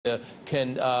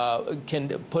can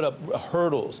put up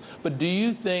hurdles. But do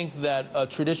you think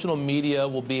that traditional media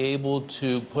will be able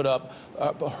to put up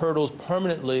hurdles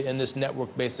permanently in this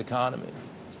network-based economy?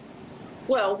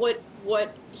 Well,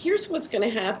 here's what's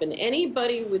going to happen.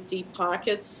 Anybody with deep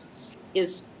pockets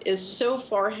is so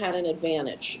far had an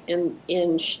advantage in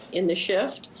the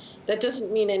shift. That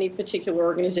doesn't mean any particular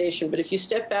organization, but if you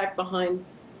step back behind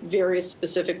various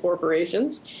specific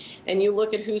corporations and you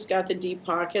look at who's got the deep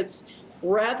pockets,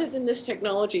 rather than this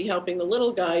technology helping the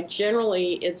little guy,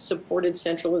 generally it's supported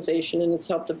centralization and it's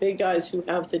helped the big guys who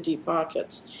have the deep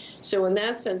pockets. So in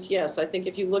that sense, yes, I think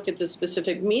if you look at the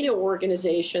specific media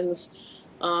organizations,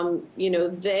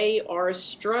 they are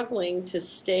struggling to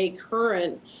stay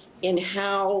current in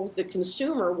how the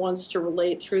consumer wants to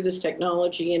relate through this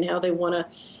technology and how they want to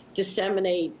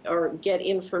disseminate or get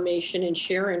information and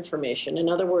share information. In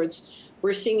other words,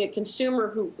 we're seeing a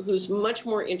consumer who's much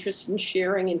more interested in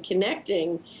sharing and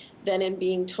connecting than in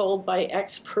being told by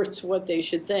experts what they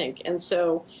should think. And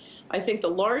so I think the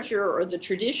larger or the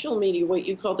traditional media, what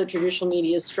you call the traditional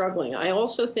media, is struggling. I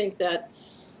also think that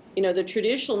the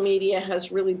traditional media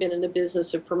has really been in the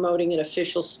business of promoting an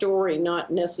official story, not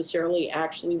necessarily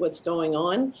actually what's going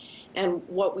on. And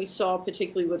what we saw,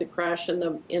 particularly with the crash in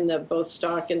the both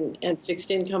stock and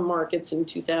fixed income markets in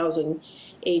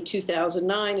 2008,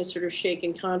 2009, is sort of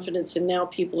shaken confidence. And now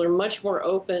people are much more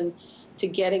open to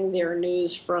getting their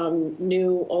news from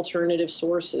new alternative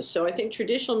sources. So I think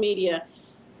traditional media,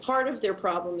 part of their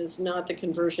problem is not the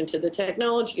conversion to the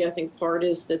technology. I think part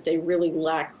is that they really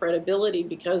lack credibility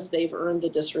because they've earned the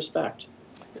disrespect.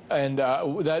 And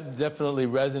that definitely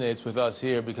resonates with us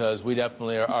here because we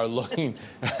definitely are looking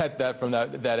at that from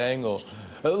that angle.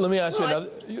 Let me ask you another.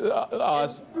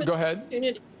 Go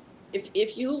ahead.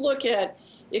 If you look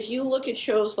at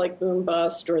shows like Boom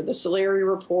Bust or the Solari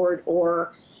Report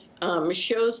or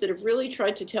shows that have really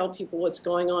tried to tell people what's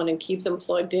going on and keep them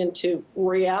plugged into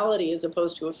reality as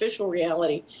opposed to official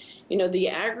reality, the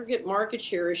aggregate market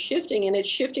share is shifting, and it's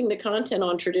shifting the content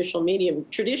on traditional media.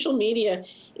 Traditional media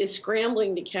is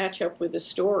scrambling to catch up with the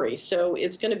story. So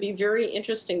it's going to be very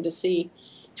interesting to see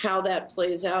how that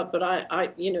plays out. But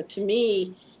to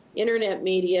me, internet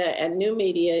media and new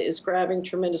media is grabbing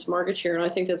tremendous market share, and I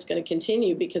think that's going to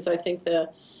continue because I think the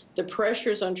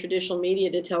pressures on traditional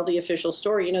media to tell the official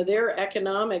story, their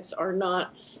economics are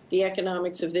not the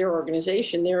economics of their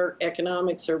organization. Their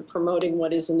economics are promoting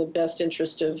what is in the best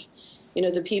interest of,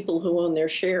 the people who own their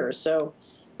shares. So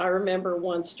I remember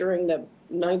once during the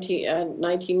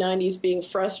 1990s being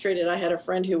frustrated. I had a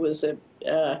friend who was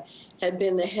had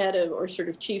been the head of or sort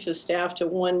of chief of staff to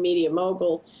one media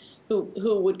mogul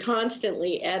who would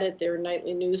constantly edit their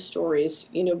nightly news stories,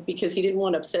 because he didn't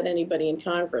want to upset anybody in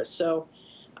Congress. So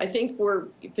I think we're,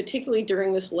 particularly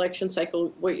during this election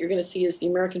cycle, what you're going to see is the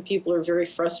American people are very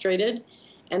frustrated,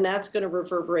 and that's going to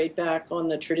reverberate back on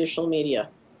the traditional media.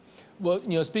 Well,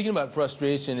 speaking about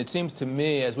frustration, it seems to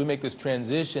me as we make this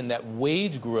transition that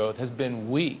wage growth has been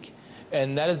weak.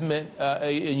 And that has meant,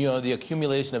 the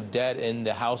accumulation of debt in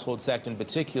the household sector in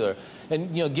particular.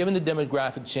 And, given the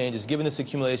demographic changes, given this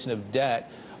accumulation of debt,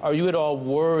 are you at all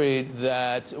worried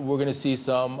that we're going to see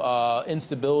some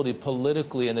instability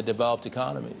politically in the developed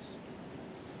economies?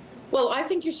 Well, I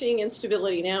think you're seeing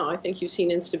instability now. I think you've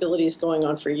seen instabilities going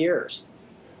on for years.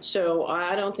 So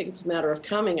I don't think it's a matter of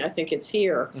coming. I think it's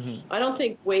here. Mm-hmm. I don't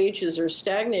think wages are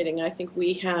stagnating. I think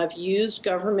we have used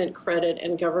government credit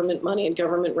and government money and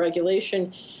government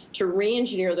regulation to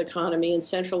re-engineer the economy and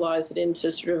centralize it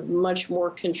into sort of much more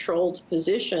controlled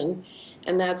position.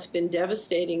 And that's been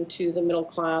devastating to the middle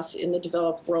class in the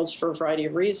developed worlds for a variety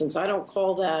of reasons. I don't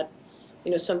call that,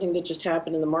 something that just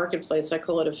happened in the marketplace. I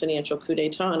call it a financial coup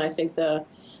d'etat. And I think the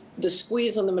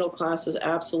squeeze on the middle class is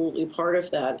absolutely part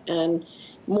of that. And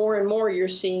more you're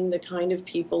seeing the kind of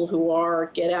people who are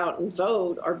get out and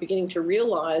vote are beginning to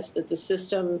realize that the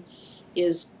system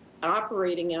is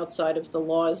operating outside of the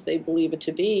laws they believe it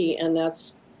to be, and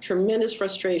that's tremendous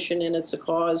frustration, and it's a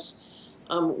cause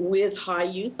with high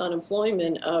youth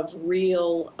unemployment of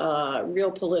real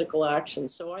political action.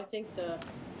 So I think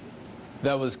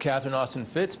That was Catherine Austin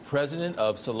Fitts, president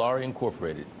of Solari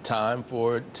Incorporated. Time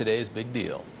for today's big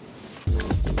deal.